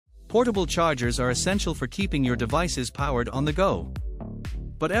Portable chargers are essential for keeping your devices powered on the go.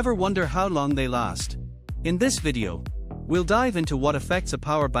 But ever wonder how long they last? In this video, we'll dive into what affects a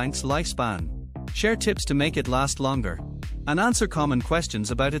power bank's lifespan, share tips to make it last longer, and answer common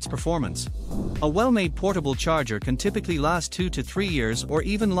questions about its performance. A well-made portable charger can typically last 2 to 3 years or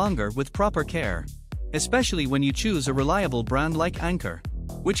even longer with proper care, especially when you choose a reliable brand like Anker,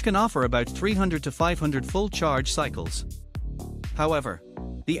 which can offer about 300 to 500 full charge cycles. However,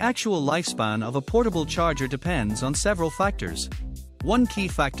 the actual lifespan of a portable charger depends on several factors. One key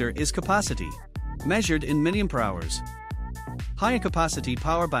factor is capacity, measured in mAh. Higher capacity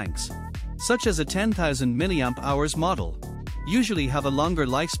power banks, such as a 10,000 mAh model, usually have a longer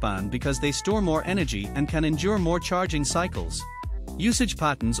lifespan because they store more energy and can endure more charging cycles. Usage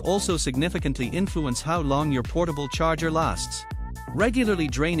patterns also significantly influence how long your portable charger lasts. Regularly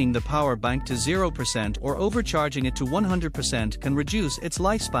draining the power bank to 0% or overcharging it to 100% can reduce its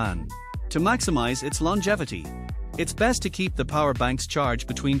lifespan. To maximize its longevity, it's best to keep the power bank's charge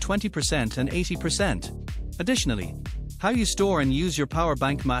between 20% and 80%. Additionally, how you store and use your power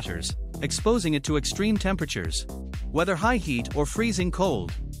bank matters. Exposing it to extreme temperatures, whether high heat or freezing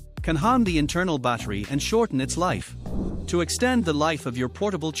cold, can harm the internal battery and shorten its life. To extend the life of your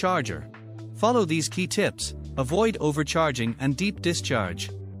portable charger, follow these key tips. Avoid overcharging and deep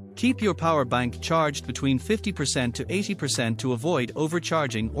discharge. Keep your power bank charged between 50% to 80% to avoid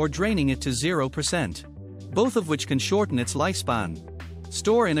overcharging or draining it to 0%, both of which can shorten its lifespan.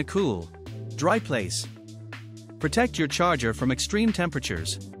 Store in a cool, dry place. Protect your charger from extreme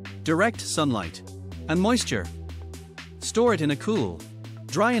temperatures, direct sunlight, and moisture. Store it in a cool,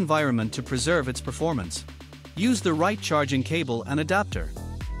 dry environment to preserve its performance. Use the right charging cable and adapter.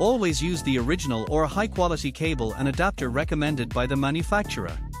 Always use the original or high-quality cable and adapter recommended by the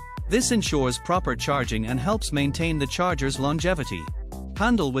manufacturer. This ensures proper charging and helps maintain the charger's longevity.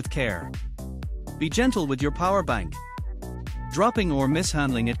 Handle with care. Be gentle with your power bank. Dropping or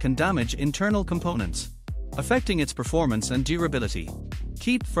mishandling it can damage internal components, affecting its performance and durability.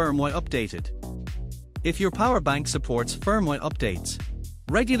 Keep firmware updated. If your power bank supports firmware updates,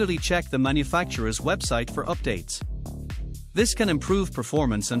 regularly check the manufacturer's website for updates. This can improve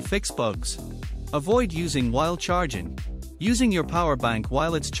performance and fix bugs. Avoid using while charging. Using your power bank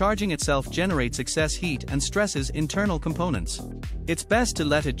while it's charging itself generates excess heat and stresses internal components. It's best to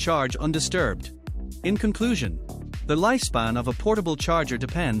let it charge undisturbed. In conclusion, the lifespan of a portable charger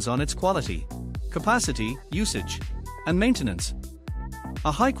depends on its quality, capacity, usage, and maintenance.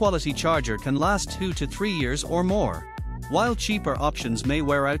 A high-quality charger can last 2 to 3 years or more, while cheaper options may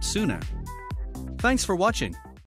wear out sooner. Thanks for watching.